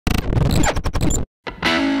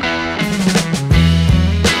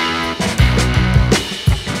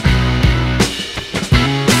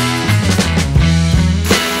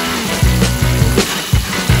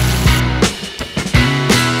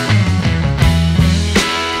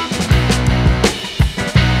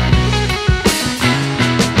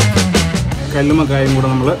കല്ലുമ്മക്കായും കൂടെ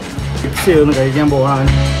നമ്മൾ മിക്സ് ചെയ്തൊന്ന് കഴിക്കാൻ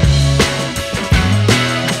പോവാണ്.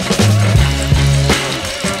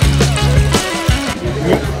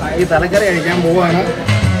 ഈ തലക്കറി കഴിക്കാൻ പോവാണ്.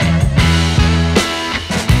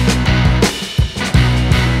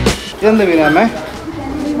 ഇതെന്ത് മീനാമേ?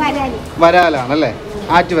 വരാലാണല്ലേ,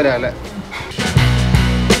 ആറ്റുവരാല്.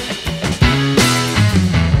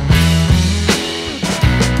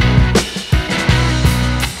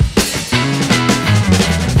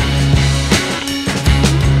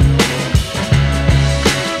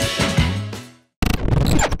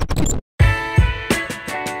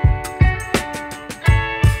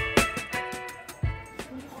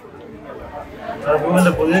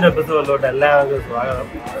 പുതിയൊരു എപ്പിസോഡിലോട്ട് എല്ലാവർക്കും സ്വാഗതം.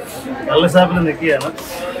 കള്ളുഷാപ്പിൽ നിൽക്കുകയാണ്.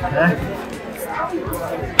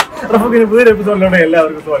 പുതിയൊരു എപ്പിസോഡിലോട്ട്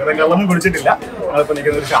എല്ലാവർക്കും സ്വാഗതം. കള്ളൊന്നും കുടിച്ചിട്ടില്ല. നമ്മളിപ്പോൾ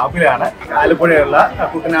നിൽക്കുന്ന ഒരു ഷാപ്പിലാണ്. ആലപ്പുഴയുള്ള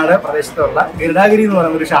കുട്ടനാട് പ്രദേശത്തുള്ള ഗരുഡാഗിരി എന്ന്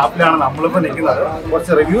പറയുന്ന ഒരു ഷാപ്പിലാണ് നമ്മളിപ്പോൾ നിൽക്കുന്നത്.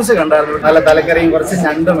 കുറച്ച് റിവ്യൂസ് കണ്ടായിരുന്നു. നല്ല തലക്കറിയും കുറച്ച്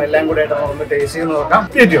ഞണ്ടും എല്ലാം കൂടെ ആയിട്ട് നമ്മളൊന്ന് ടേസ്റ്റ് ചെയ്ത് നോക്കാം.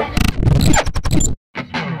 കേട്ടോ?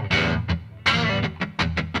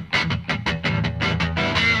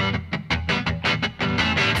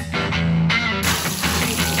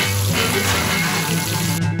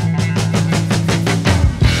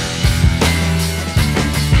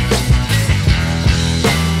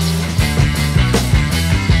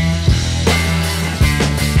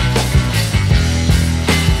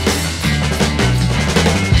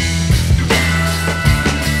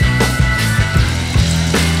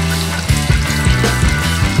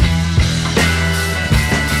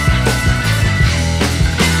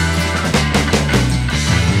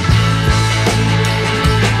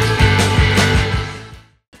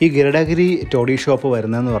 ഈ ഗരുഡഗിരി ടോഡി ഷോപ്പ്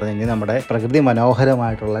വരുന്നതെന്ന് പറഞ്ഞു കഴിഞ്ഞാൽ നമ്മുടെ പ്രകൃതി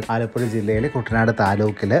മനോഹരമായിട്ടുള്ള ആലപ്പുഴ ജില്ലയിലെ കുട്ടനാട്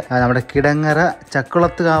താലൂക്കിൽ നമ്മുടെ കിടങ്ങറ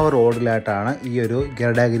ചക്കുളത്തുകാവ് റോഡിലായിട്ടാണ് ഈ ഒരു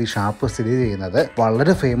ഗരുഡഗിരി ഷാപ്പ് സ്ഥിതി ചെയ്യുന്നത്.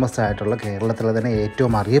 വളരെ ഫേമസ് ആയിട്ടുള്ള കേരളത്തിലെ തന്നെ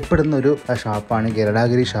ഏറ്റവും അറിയപ്പെടുന്ന ഒരു ഷാപ്പാണ് ഈ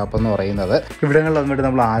ഗരുഡഗിരി ഷാപ്പ് എന്ന് പറയുന്നത്. ഇവിടങ്ങളിൽ വന്നിട്ട്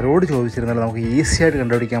നമ്മൾ ആരോട് ചോദിച്ചിരുന്നാലും നമുക്ക് ഈസി ആയിട്ട്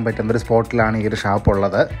കണ്ടുപിടിക്കാൻ പറ്റുന്ന ഒരു സ്പോട്ടിലാണ് ഈ ഒരു ഷാപ്പ്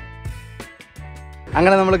ഉള്ളത്.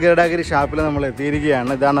 അങ്ങനെ നമ്മൾ ഗരുഡഗിരി ഷാപ്പിൽ നമ്മൾ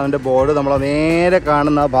എത്തിയിരിക്കുകയാണ്. ഇതാണ് അതിൻ്റെ ബോർഡ്. നമ്മൾ നേരെ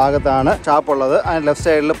കാണുന്ന ഭാഗത്താണ് ഷാപ്പുള്ളത്. അതിന് ലെഫ്റ്റ്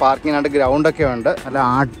സൈഡിൽ പാർക്കിങ്ങിനായിട്ട് ഗ്രൗണ്ടൊക്കെ ഉണ്ട്. നല്ല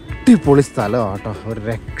അടിപൊളി സ്ഥലമാണ് കേട്ടോ, ഒരു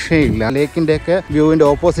രക്ഷയില്ല. ലേക്കിൻ്റെയൊക്കെ വ്യൂവിൻ്റെ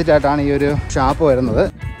ഓപ്പോസിറ്റ് ആയിട്ടാണ് ഈ ഒരു ഷാപ്പ് വരുന്നത്.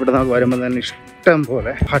 ഇവിടെ നമുക്ക് വരുമ്പോൾ തന്നെ ഇഷ്ടം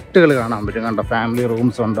പോലെ ഹട്ടുകൾ കാണാൻ പറ്റും. കണ്ടോ, ഫാമിലി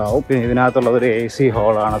റൂംസ് ഉണ്ടാവും. പിന്നെ ഇതിനകത്തുള്ളത് ഒരു AC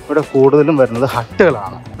ഹോളാണ്. ഇവിടെ കൂടുതലും വരുന്നത്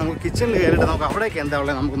ഹട്ടുകളാണ്. നമുക്ക് കിച്ചണിൽ കയറിയിട്ട് നമുക്ക് അവിടേക്ക് എന്താ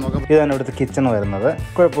ഉള്ളത് നമുക്ക് നോക്കാം. ഇതാണ് ഇവിടുത്തെ കിച്ചൺ വരുന്നത്.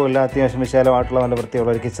 കുഴപ്പമില്ല, അത്യാവശ്യം വിശാലമായിട്ടുള്ള നല്ല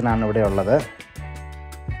വൃത്തിയുള്ള ഒരു കിച്ചണാണ് ഇവിടെ ഉള്ളത്.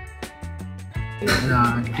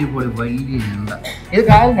 അടിപൊളി വലിയ ഞണ്ട. ഇത്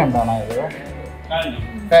കായൽ ഞണ്ടാണോ? ഇത്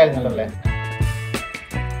കായൽ ഞണ്ടല്ലേ?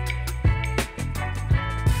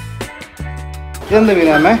 ഇതെന്ത്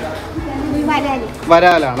മീനാമേ?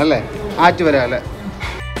 വരാലാണല്ലേ, ആറ്റുവരാല്.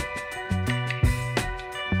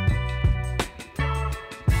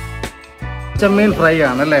 ചെമ്മീൻ ഫ്രൈ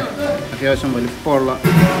ആണല്ലേ, അത്യാവശ്യം വലിപ്പമുള്ള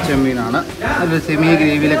ചെമ്മീനാണ്. അതിൽ സെമി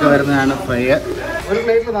ഗ്രേവിയിലൊക്കെ വരുന്നതാണ് ഫ്രൈ. ഒരു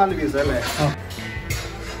പ്ലേറ്റിൽ 4 പീസ് അല്ലേ?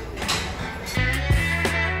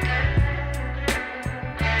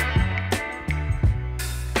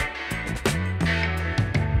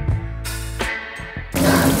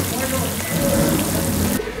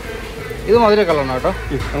 ഇത് മധുര കളറാണ് കേട്ടോ.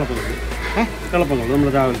 കളപ്പങ്ങൾ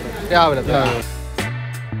നമ്മൾ രാവിലെ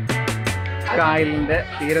കായലിൻ്റെ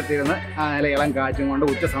തീരത്തിരുന്ന് നല്ല ഇളം കാറ്റും കൊണ്ട്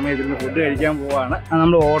ഉച്ച സമയത്തിരുന്ന് ഫുഡ് കഴിക്കാൻ പോവാണ്.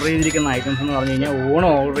 നമ്മൾ ഓർഡർ ചെയ്തിരിക്കുന്ന ഐറ്റംസ് എന്ന് പറഞ്ഞു കഴിഞ്ഞാൽ ഊണ്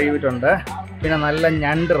ഓർഡർ ചെയ്തിട്ടുണ്ട്. പിന്നെ നല്ല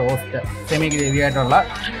ഞണ്ട് റോസ്റ്റ്, സെമി ഗ്രേവി ആയിട്ടുള്ള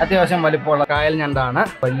അത്യാവശ്യം വലിപ്പമുള്ള കായൽ ഞണ്ടാണ്.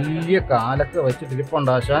 വലിയ കാലൊക്കെ വെച്ച്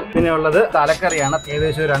തിരിപ്പുണ്ടാശാൻ. പിന്നെ ഉള്ളത് തലക്കറിയാണ്.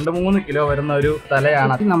 ഏകദേശം 2-3 കിലോ വരുന്ന ഒരു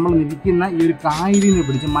തലയാണ്. നമ്മൾ നിൽക്കുന്ന ഈ ഒരു കായലിന്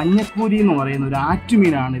പിടിച്ച് മഞ്ഞക്കൂരി എന്ന് പറയുന്ന ഒരു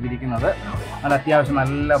ആറ്റുമീനാണ് ഇതിരിക്കുന്നത്. അത് അത്യാവശ്യം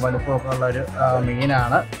നല്ല വലുപ്പമൊക്കെ ഉള്ള ഒരു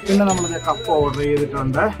മീനാണ്. പിന്നെ നമ്മളിത് കപ്പ ഓർഡർ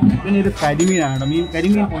ചെയ്തിട്ടുണ്ട്. പിന്നെ ഒരു കരിമീനാണ്.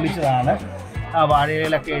 കരിമീൻ പൊള്ളിച്ചതാണ്.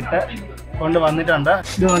 വാഴയിലൊക്കെ ഇട്ട് കൊണ്ടുവന്നിട്ടുണ്ട്.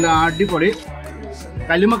 ഇത് നല്ല അടിപൊളി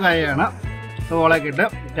കല്ലുമ്മക്കായാണ്. ഓളൊക്കെ ഇട്ട്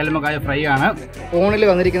കല്ലുമ്മക്കായ ഫ്രൈ ആണ്. ഊണിൽ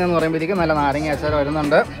വന്നിരിക്കുന്നതെന്ന് പറയുമ്പോഴത്തേക്കും നല്ല നാരങ്ങ അച്ചാർ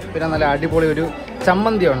വരുന്നുണ്ട്. പിന്നെ നല്ല അടിപൊളി ഒരു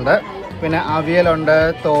ചമ്മന്തി ഉണ്ട്. പിന്നെ അവിയലുണ്ട്,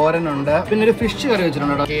 തോരനുണ്ട്. പിന്നെ ഒരു ഫിഷ് കറി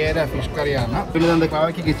വെച്ചിട്ടുണ്ട് കേട്ടോ, കേര ഫിഷ് കറിയാണ്. പിന്നെ എന്താ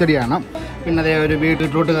കാവയ്ക്ക് കിച്ചടിയാണ്. പിന്നെ അതേ ഒരു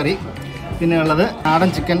ബീട്രൂട്ട് കറി. പിന്നെ ഉള്ളത്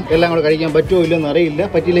നാടൻ ചിക്കൻ. എല്ലാം കൂടെ കഴിക്കാൻ പറ്റുമോ ഇല്ലെന്ന് അറിയില്ല.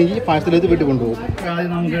 പറ്റിയില്ലെങ്കിൽ പാഴ്സലെടുത്ത് വീട്ടിൽ കൊണ്ടുപോകും. ആദ്യം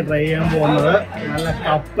നമുക്ക് ട്രൈ ചെയ്യാൻ പോകുന്നത് നല്ല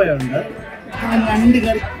കപ്പയുണ്ട്, ഞണ്ട്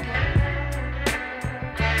കറി,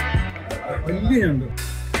 വലിയ ഞണ്ട്.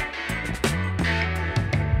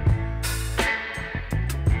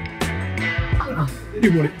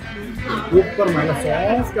 അടിപൊളി സൂപ്പർ നല്ല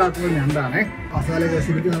സോഫ്റ്റ് ആയിട്ടുള്ള ഞണ്ടാണ്. മസാലയൊക്കെ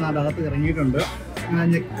ശരിക്കും നല്ല അകത്ത് ഇറങ്ങിയിട്ടുണ്ട്.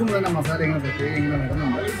 ഞെക്കുമ്പോൾ തന്നെ മസാല ഇങ്ങനെ പ്രത്യേകം ഇങ്ങനെ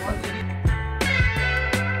വരുന്നുണ്ട്.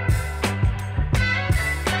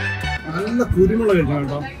 നല്ല കുരുമുളക് കഴിക്കണം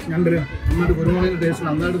കേട്ടോ ഞണ്ടിന്. നന്നായിട്ട് കുരുമുളകിൻ്റെ ടേസ്റ്റ്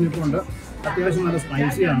നന്നായിട്ട് നിൽപ്പുണ്ട്. അത്യാവശ്യം നല്ല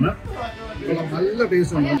സ്പൈസിയാണ്. നല്ല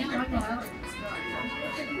ടേസ്റ്റ് ഉണ്ട്.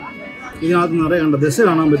 ഇതിനകത്ത് നിറയെ കണ്ടോ ദശ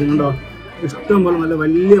കാണാൻ പറ്റും കണ്ടോ, ഇഷ്ടം പോലെ നല്ല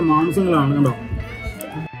വലിയ മാംസങ്ങളാണ് കണ്ടോ.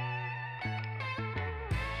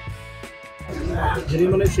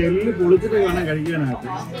 ശരിക്കും പറഞ്ഞാൽ ഷെല്ല് പൊളിച്ചിട്ട് വേണം കഴിക്കാനായിട്ട്.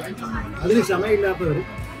 അതിന് ക്ഷമയില്ലാത്തവർ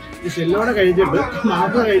ഈ ഷെല്ലോടെ കഴിച്ചിട്ട്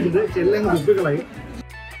മാംസം കഴിച്ചിട്ട് ഷെല്ലങ്ങ് കുപ്പികളായി.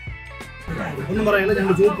 ഒന്നും പറയാനില്ല,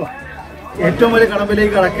 ഞങ്ങൾ സൂപ്പർ. ഏറ്റവും വലിയ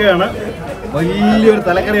കടമ്പിലേക്ക് കടക്കുകയാണ്. വലിയൊരു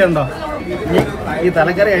തലക്കറി ഉണ്ടോ, ഈ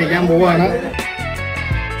തലക്കറി കഴിക്കാൻ പോവാണ്.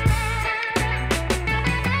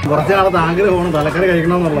 കുറച്ച് നാളത്തെ ആഗ്രഹമാണ് തലക്കറി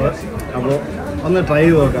കഴിക്കണമെന്നുള്ളത്. അപ്പോൾ ഒന്ന് ട്രൈ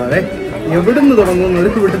ചെയ്ത് നോക്കാതെ എവിടുന്ന് തുടങ്ങുന്ന ഒരു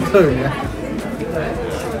പിടുത്തമില്ല.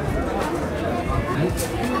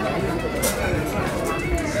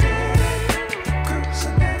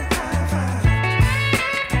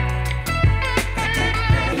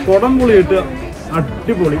 കുടംപുളി ഇട്ട്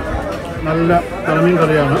അടിപൊളി നല്ല തലമീൻ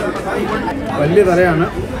കറിയാണ്. വലിയ തലയാണ്,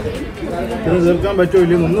 ഇത് തീർക്കാൻ പറ്റുമോ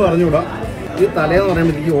ഇല്ലയോ ഒന്നും അറിഞ്ഞുകൂടാ. ഈ തലയെന്ന്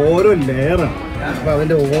പറയുമ്പോഴത്തേക്ക് ഓരോ ലെയറാണ്. അപ്പോൾ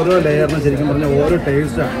അതിൻ്റെ ഓരോ ലെയറിനും ശരിക്കും പറഞ്ഞാൽ ഓരോ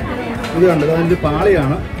ടേസ്റ്റാണ്. ഇത് കണ്ടത് അതിൻ്റെ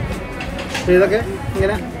പാളിയാണ്. അപ്പോൾ ഇതൊക്കെ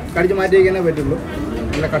ഇങ്ങനെ കടിച്ച് മാറ്റി വയ്ക്കാനേ പറ്റുള്ളൂ.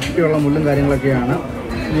 നല്ല കട്ടിയുള്ള മുള്ളും കാര്യങ്ങളൊക്കെയാണ്.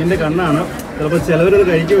 മീനിൻ്റെ കണ്ണാണ്. ചിലപ്പോൾ ചിലവരത്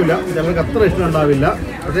കഴിക്കില്ല, ചിലർക്ക് അത്ര ഇഷ്ടം ഉണ്ടാവില്ല.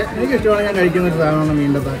 പക്ഷേ എനിക്ക് ഇഷ്ടമാണ്, ഞാൻ കഴിക്കുന്നൊരു സാധനമാണ്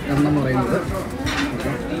മീനിൻ്റെ കണ്ണെന്ന് പറയുന്നത്.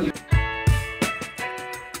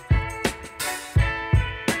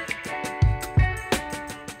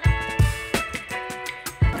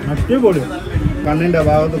 അടിപൊളി. കണ്ണിൻ്റെ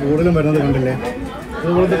ഭാഗത്ത് കൂടുതലും വരുന്നത് കണ്ടില്ലേ,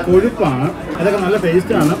 അതുപോലത്തെ കൊഴുപ്പാണ്. അതൊക്കെ നല്ല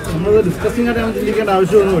ടേസ്റ്റാണ്. നമ്മളത് ഡിസ്കസിങ് ആയിട്ട് നമ്മൾ ചിന്തിക്കേണ്ട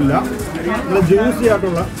ആവശ്യമൊന്നുമില്ല. നല്ല ജ്യൂസി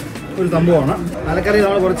ആയിട്ടുള്ള ഒരു സംഭവമാണ്. തലക്കറി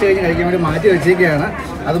നമ്മൾ കുറച്ച് കഴിഞ്ഞ് കഴിക്കാൻ വേണ്ടി മാറ്റി വെച്ചിരിക്കുകയാണ്.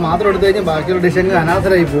 അത് മാത്രം എടുത്തു കഴിഞ്ഞാൽ ബാക്കിയുള്ള ഡിഷങ്ങ്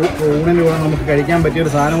അനാഥരായി പോകും. ഊണിന് കൂടെ നമുക്ക് കഴിക്കാൻ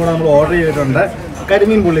പറ്റിയൊരു സാധനം കൂടെ നമ്മൾ ഓർഡർ ചെയ്തിട്ടുണ്ട്,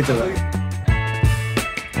 കരിമീൻ പൊള്ളിച്ചത്.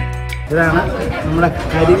 ഇതാണ് നമ്മുടെ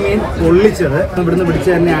കരിമീൻ പൊള്ളിച്ചത്. ഇവിടുന്ന് പിടിച്ച്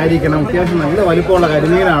തന്നെ ആയിരിക്കണം. അത്യാവശ്യം നല്ല വലിപ്പമുള്ള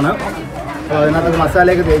കരിമീനാണ്. അപ്പോൾ അതിനകത്ത്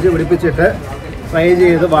മസാലയൊക്കെ തേച്ച് പിടിപ്പിച്ചിട്ട് ഫ്രൈ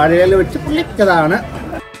ചെയ്ത് വാഴയില വെച്ച് പൊള്ളിച്ചതാണ്.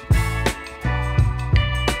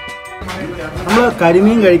 നമ്മൾ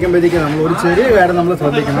കരിമീൻ കഴിക്കുമ്പോഴത്തേക്ക് നമ്മൾ ഒരു ചെറിയ കാര്യം നമ്മൾ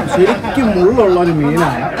ശ്രദ്ധിക്കണം. ശരിക്കും മുള്ളുള്ള ഒരു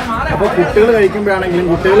മീനാണ്. അപ്പോൾ കുട്ടികൾ കഴിക്കുമ്പോഴാണെങ്കിലും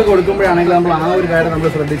കുട്ടികൾ കൊടുക്കുമ്പോഴാണെങ്കിലും നമ്മൾ ആ ഒരു കാര്യം നമ്മൾ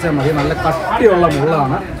ശ്രദ്ധിച്ചാൽ മതി. നല്ല കട്ടിയുള്ള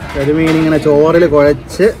മുള്ളാണ്. കരിമീൻ ഇങ്ങനെ ചോറിൽ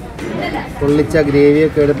കുഴച്ച് പൊള്ളിച്ച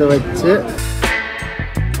ഗ്രേവിയൊക്കെ എടുത്ത് വെച്ച്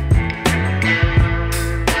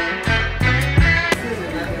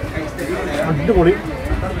അടിപൊളി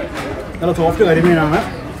നല്ല സോഫ്റ്റ് കരിമീനാണ്.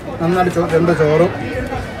 നന്നായിട്ട് രണ്ട് ചോറും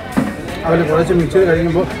അതിൽ കുറച്ച് മിക്സ് ചെയ്ത്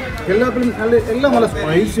കഴിക്കുമ്പോൾ എല്ലാത്തിലും എല്ലാം നല്ല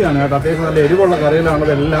സ്പൈസിയാണ് കേട്ടോ. അത്യാവശ്യം നല്ല എരിവുള്ള കറികളാണ്.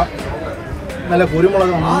 അതെല്ലാം നല്ല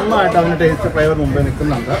കുരുമുളക് നന്നായിട്ട് അതിൻ്റെ ടേസ്റ്റ് ഫ്ലേവർ മുമ്പേ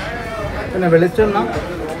നിൽക്കുന്നുണ്ട്. പിന്നെ വെളിച്ചെണ്ണ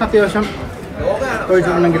അത്യാവശ്യം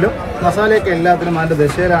ഒഴിച്ചിട്ടുണ്ടെങ്കിലും മസാലയൊക്കെ എല്ലാത്തിനും അതിൻ്റെ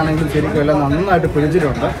ദശയിലാണെങ്കിലും ശരിക്കും എല്ലാം നന്നായിട്ട്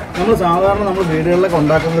പിടിച്ചിട്ടുണ്ട്. നമ്മൾ വീടുകളിലൊക്കെ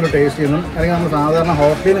ഉണ്ടാക്കുന്ന ഒരു ടേസ്റ്റ് ചെയ്യുന്നു, അല്ലെങ്കിൽ നമ്മൾ സാധാരണ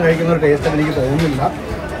ഹോട്ടലിൽ നിന്ന് കഴിക്കുന്ന ഒരു ടേസ്റ്റ് എനിക്ക് തോന്നുന്നില്ല.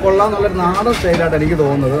 കൊള്ളാം, നല്ലൊരു നാടൻ സ്റ്റൈലായിട്ട് എനിക്ക്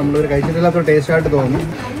തോന്നുന്നത്. നമ്മളൊരു കഴിച്ചിട്ടില്ലാത്തൊരു ടേസ്റ്റായിട്ട് തോന്നും.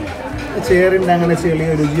 ചേറിൻ്റെ അങ്ങനെ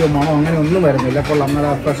ചെളിയോ രുചിയോ മണോ അങ്ങനെ ഒന്നും വരുന്നില്ല. കൊള്ളാം, നല്ല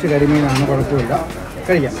ഫ്രഷ് കരിമീനാണ്, കുഴപ്പമില്ല,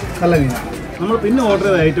 കഴിക്കാം, നല്ല മീനാണ്. നമ്മൾ പിന്നെ ഓർഡർ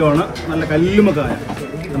ചെയ്ത ഐറ്റമാണ് നല്ല കല്ലുമ്മക്കായ.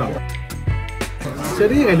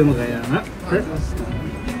 ചെറിയ കല്ലുമ്മക്കായാണ്.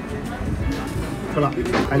 കൊള്ളാം.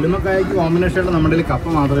 കല്ലുമ്മക്കായക്ക് കോമ്പിനേഷനായിട്ട് നമ്മുടെ കയ്യിൽ കപ്പ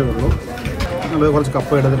മാത്രമേ ഉള്ളൂ. നമ്മൾ കുറച്ച്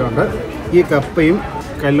കപ്പ എടുത്തിട്ടുണ്ട്. ഈ കപ്പയും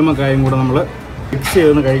കല്ലുമ്മക്കായും കൂടെ നമ്മൾ മിക്സ്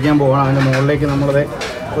ചെയ്തൊന്ന് കഴിക്കാൻ പോകണം. അതിൻ്റെ മുകളിലേക്ക് നമ്മളത്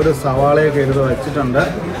ഒരു സവാളയൊക്കെ എടുത്ത് വെച്ചിട്ടുണ്ട്.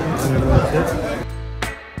 എടുത്ത് വെച്ച്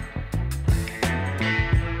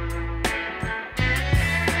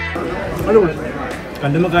അടിപൊളി.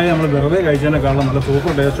 കല്ലുമ്മക്കായ നമ്മൾ വെറുതെ കഴിച്ചതിനേക്കാളും നല്ല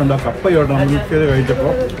സൂപ്പർ ടേസ്റ്റ് ഉണ്ട്. ആ കപ്പയോട്ട് നമ്മൾ മിക്സ് ചെയ്ത്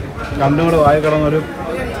കഴിച്ചപ്പോൾ രണ്ടും കൂടെ വായി കിടന്നൊരു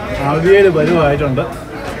ആവിയേൽ പരുവായിട്ടുണ്ട്.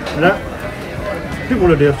 അത്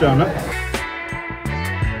അടിപൊളി ടേസ്റ്റാണ്.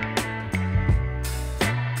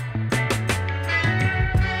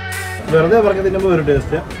 വെറുതെ പറഞ്ഞ് തിന്നുമ്പോൾ ഒരു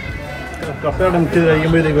ടേസ്റ്റ്, കപ്പയോടെ മിക്സ് ചെയ്ത്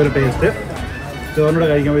കഴിക്കുമ്പോഴത്തേക്കും ഒരു ടേസ്റ്റ്, ചോറിനോട്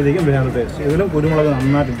കഴിക്കുമ്പോഴത്തേക്കും വേറെ ടേസ്റ്റ്. ഇതിലും കുരുമുളക്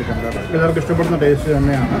നന്നായിട്ട് ഇട്ടിട്ടുണ്ട് കേട്ടോ. എല്ലാവർക്കും ഇഷ്ടപ്പെടുന്ന ടേസ്റ്റ്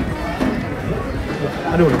തന്നെയാണ്.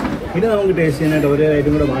 അടിപൊളി. ഇനി നമുക്ക് ടേസ്റ്റ് ചെയ്യാനായിട്ട് ഒരേ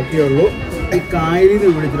ഐറ്റം കൂടെ ബാക്കിയുള്ളൂ. ഈ കായലിൽ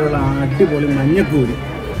നിന്ന് പിടിച്ചിട്ടുള്ള അടിപൊളി മഞ്ഞക്കൂരി.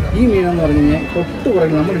 ഈ മീനെന്ന് പറഞ്ഞു കഴിഞ്ഞാൽ തൊട്ട്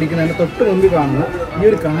പറയുന്നത് നമ്മളിരിക്കുന്നതിൻ്റെ തൊട്ട് മുമ്പിൽ കാണുന്നത് ഈ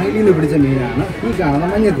ഒരു കായലിൽ നിന്ന് പിടിച്ച മീനാണ് ഈ കാണുന്ന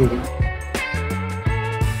മഞ്ഞക്കൂരി.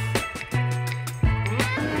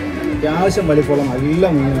 അത്യാവശ്യം വലിപ്പമുള്ള നല്ല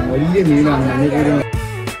മീനാണ്, വലിയ മീനാണ് മഞ്ഞക്കൂരി.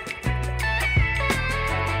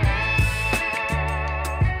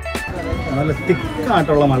 നല്ല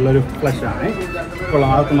തിക്കായിട്ടുള്ള നല്ലൊരു ഫ്ലഷാണ്. ഇപ്പോൾ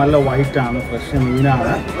ആൾക്ക് നല്ല വൈറ്റാണ്, ഫ്രഷ്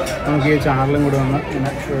മീനാണ്. നമുക്ക് ഈ ചാറിലും കൂടെ വന്ന്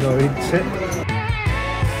ഇങ്ങനെ ഒഴിച്ച്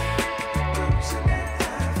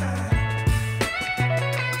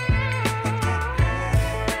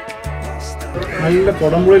നല്ല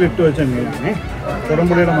കുടംപുളിയിൽ ഇട്ട് വെച്ച മീനാണ്.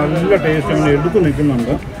 കുടംപുളിയുടെ നല്ല ടേസ്റ്റ് അങ്ങനെ എടുത്ത്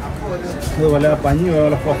നിൽക്കുന്നുണ്ട്. അതുപോലെ പഞ്ഞ്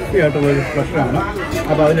പോലെ ഫ്ലഫി ആയിട്ടുള്ളൊരു ഫ്ലഷാണ്.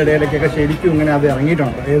 അപ്പോൾ അതിനിടയിലേക്കൊക്കെ ശരിക്കും ഇങ്ങനെ അത്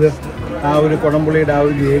ഇറങ്ങിയിട്ടുണ്ട്. ഏത് ആ ഒരു കുടംപുളിയുടെ ആ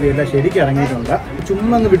ഒരു ഗ്രേവി എല്ലാം ശരിക്കും ഇറങ്ങിയിട്ടുണ്ട്.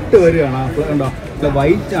 ചുമ്മാ ഒന്ന് വിട്ട് വരികയാണ്. കണ്ടോ, നല്ല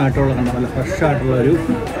വൈറ്റ് ആയിട്ടുള്ള കണ്ടോ, നല്ല ഫ്രഷ് ആയിട്ടുള്ള ഒരു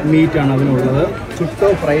മീറ്റാണ് അതിനുള്ളത്. ചുട്ടോ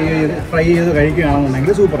ഫ്രൈ ചെയ്ത്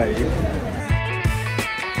കഴിക്കുകയാണെന്നുണ്ടെങ്കിൽ സൂപ്പറായിരിക്കും.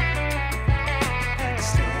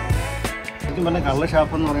 ശരിക്കും പറഞ്ഞാൽ കള്ള്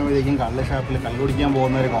ഷാപ്പ് എന്ന് പറയുമ്പോഴേക്കും കള്ള് ഷാപ്പിൽ കള്ള് കുടിക്കാൻ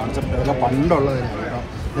പോകുന്ന ഒരു കോൺസെപ്റ്റ് അതൊക്കെ പണ്ടുള്ളതാണ് കേട്ടോ.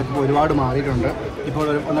 ഇതൊക്കെ ഒരുപാട് മാറിയിട്ടുണ്ട്. ഇപ്പോൾ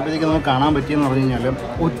വന്നപ്പോഴത്തേക്ക് നമുക്ക് കാണാൻ പറ്റിയെന്ന് പറഞ്ഞു കഴിഞ്ഞാൽ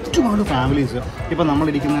ഒരുപാട് ഫാമിലീസ് ഇപ്പോൾ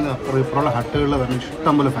നമ്മളിരിക്കുന്നതിന് ഇപ്പുറമുള്ള ഹട്ടുകളിൽ തന്നെ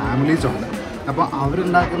ഇഷ്ടംപോലെ ഫാമിലീസുണ്ട്. അപ്പോൾ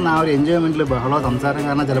അവരുണ്ടാക്കുന്ന ആ ഒരു എൻജോയ്മെൻറ്റിൽ ബഹളോ സംസാരം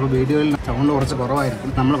കാരണം ചിലപ്പോൾ വീഡിയോയിൽ സൗണ്ട് കുറച്ച്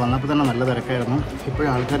കുറവായിരിക്കും. നമ്മൾ വന്നപ്പോൾ തന്നെ നല്ല തിരക്കായിരുന്നു. ഇപ്പോഴും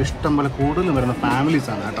ആൾക്കാർ ഇഷ്ടം പോലെ കൂടുതലും വരുന്ന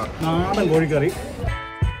ഫാമിലീസാണ് കേട്ടോ. നാടൻ കോഴിക്കറി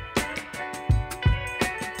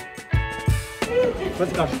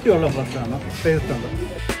കുറച്ച് കട്ടിയുള്ള ഫ്രഷാണ്, ടേസ്റ്റ് ഉണ്ട്.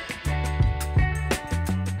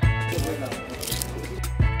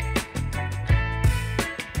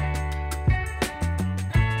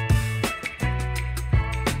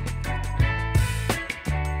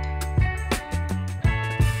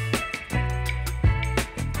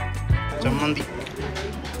 ചമ്മന്തി,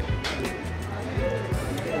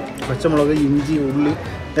 പച്ചമുളക്, ഇഞ്ചി, ഉള്ളി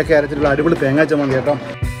ഇതൊക്കെ അരച്ചിട്ടുള്ള അടിപൊളി തേങ്ങാ ചമ്മന്തി കേട്ടോ.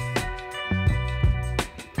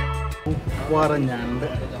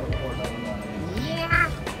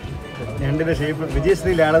 ഞണ്ടിൻ്റെ ഷേപ്പ്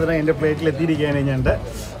വിജയശ്രീ ലാളതിനെ എൻ്റെ പ്ലേറ്റിൽ എത്തിയിരിക്കുകയാണ്. ഞണ്ട്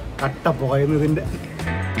കട്ട പോയുന്നതിൻ്റെ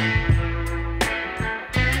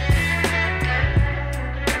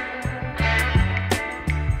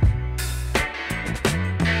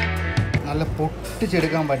നല്ല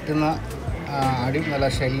പൊട്ടിച്ചെടുക്കാൻ പറ്റുന്ന നല്ല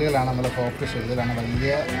ഷെല്ലുകളാണ്, നല്ല സോഫ്റ്റ് ഷെല്ലുകളാണ്.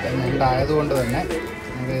 വലിയ ഞണ്ടായതുകൊണ്ട് തന്നെ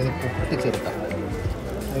നമുക്ക് ഇത് പൊട്ടിച്ചെടുക്കാം.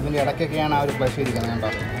 ഇതിൻ്റെ ഇടയ്ക്കൊക്കെയാണ് ആ ഒരു ഫ്ലഷ് ഇരിക്കുന്നത് കേട്ടോ.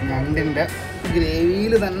 ഞണ്ടിൻ്റെ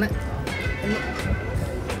ഗ്രേവിയിൽ തന്നെ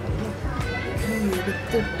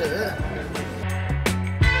എടുത്തിട്ട്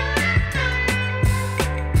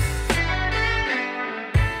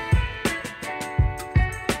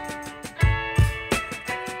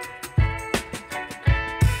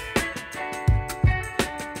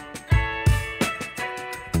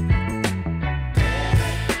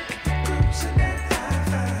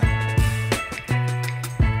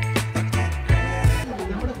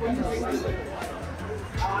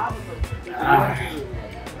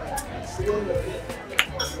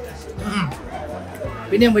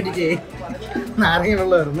പിന്നെയും പറ്റിച്ചേ നാരങ്ങ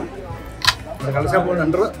വെള്ളമായിരുന്നു. കള്ള് ഷാപ്പ്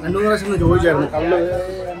രണ്ട് മൂന്ന് പ്രാവശ്യം ഒന്ന് ചോദിച്ചായിരുന്നു, കള്ള്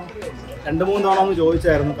 2-3 തവണ ഒന്ന്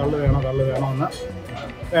ചോദിച്ചായിരുന്നു കള്ള് വേണമെന്ന്.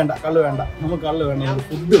 വേണ്ട, കള്ള് വേണ്ട, നമുക്ക് കള്ള് വേണ്ട,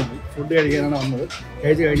 നമുക്ക് ഫുഡ് കഴിക്കാനാണ് വന്നത്.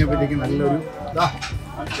 കഴിച്ച് കഴിഞ്ഞപ്പോഴത്തേക്കും നല്ലൊരു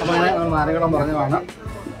അപ്പോൾ അങ്ങനെ നാരങ്ങളം പറഞ്ഞതാണ്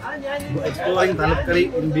എക്സ്പ്ലോറിങ് തലക്കറി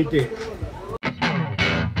ഇൻ ഡീറ്റെയിൽ.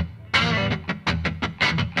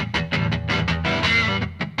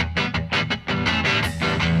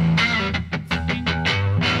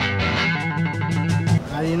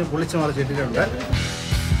 അതിന് പൊളിച്ച് മറിച്ചിട്ടിട്ടുണ്ട്.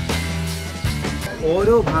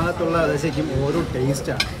 ഓരോ ഭാഗത്തുള്ള ദശയ്ക്കും ഓരോ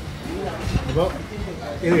ടേസ്റ്റാണ്. അപ്പോൾ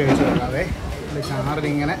ഇത് കഴിച്ചു നോക്കാവേ. ഇത്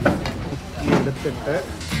ചാറിലിങ്ങനെ എടുത്തിട്ട്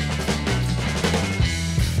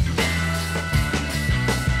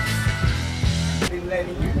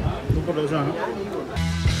സൂപ്പർ ടേസ്റ്റാണ്.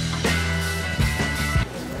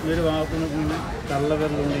 ഈ ഒരു ഭാഗത്തു നിന്ന് ഇങ്ങനെ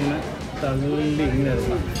തള്ളവരിലിങ്ങനെ തള്ളി ഇങ്ങനെ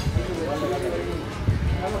എടുക്കണം.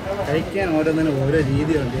 കഴിക്കാൻ ഓരോന്നിനും ഓരോ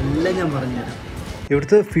രീതിയുണ്ട്, എല്ലാം ഞാൻ പറഞ്ഞുതരാം.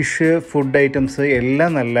 ഇവിടുത്തെ ഫിഷ് ഫുഡ് ഐറ്റംസ്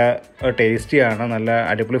എല്ലാം നല്ല ടേസ്റ്റിയാണ്, നല്ല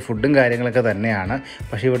അടിപൊളി ഫുഡും കാര്യങ്ങളൊക്കെ തന്നെയാണ്.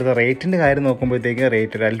 പക്ഷേ ഇവിടുത്തെ റേറ്റിൻ്റെ കാര്യം നോക്കുമ്പോഴത്തേക്കും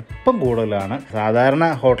റേറ്റ് ഒരല്പം കൂടുതലാണ്.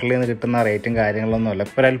 സാധാരണ ഹോട്ടലിൽ നിന്ന് കിട്ടുന്ന റേറ്റും കാര്യങ്ങളൊന്നുമല്ല,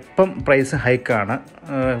 ഒരല്പം പ്രൈസ് ഹൈക്കാണ്,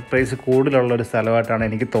 പ്രൈസ് കൂടുതലുള്ളൊരു സ്ഥലമായിട്ടാണ്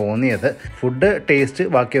എനിക്ക് തോന്നിയത്. ഫുഡ് ടേസ്റ്റ്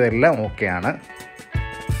ബാക്കിയതെല്ലാം ഓക്കെയാണ്.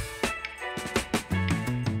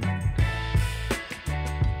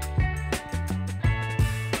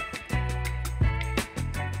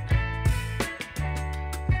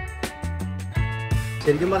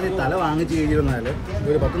 ശരിക്കും പറഞ്ഞ് തല വാങ്ങിച്ച് കഴിഞ്ഞിരുന്നാൽ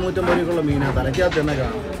ഒരു 10-150 രൂപയ്ക്കുള്ള മീനാണ് തലയ്ക്കകത്ത് തന്നെ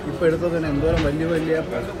കാണും. ഇപ്പോൾ എടുത്തത് തന്നെ എന്തോരം വലിയ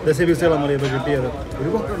റെസിപ്പീസുകളാണ് നമ്മൾ ഇപ്പോൾ കിട്ടിയത്. ഒരു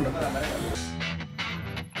പൊട്ടുണ്ട്.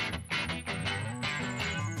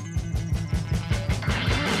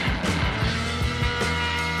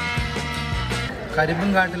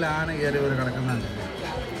 കരിമ്പുംകാട്ടിലാണ് കയറി ഒരു കിടക്കുന്നത്.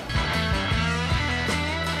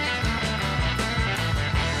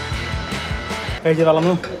 കഴിച്ച്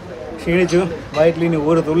തളർന്നു, ക്ഷീണിച്ചു, വയറ്റിലിനി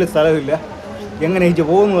ഒരു തുള്ളി സ്ഥലമില്ല. എങ്ങനെ കഴിച്ച്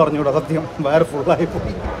പോകുമെന്ന് പറഞ്ഞുകൂടാ, സത്യം വയറ് ഫുള്ളായി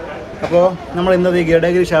പോയി. അപ്പോൾ നമ്മൾ ഇന്നത്തെ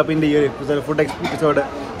ഗരുഡഗിരി ഷാപ്പിൻ്റെ ഈ ഒരു ഫുഡ് എപ്പിസോഡ്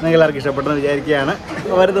നിങ്ങൾക്ക് എല്ലാവർക്കും ഇഷ്ടപ്പെട്ടെന്ന് വിചാരിക്കുകയാണ്.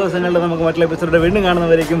 വരും ദിവസങ്ങളിൽ നമുക്ക് മറ്റുള്ള എപ്പിസോഡ് വീണ്ടും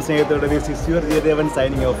കാണുന്നവരേക്കും സ്നേഹത്തോടെ this is your Jayadevan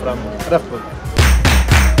signing off from rough.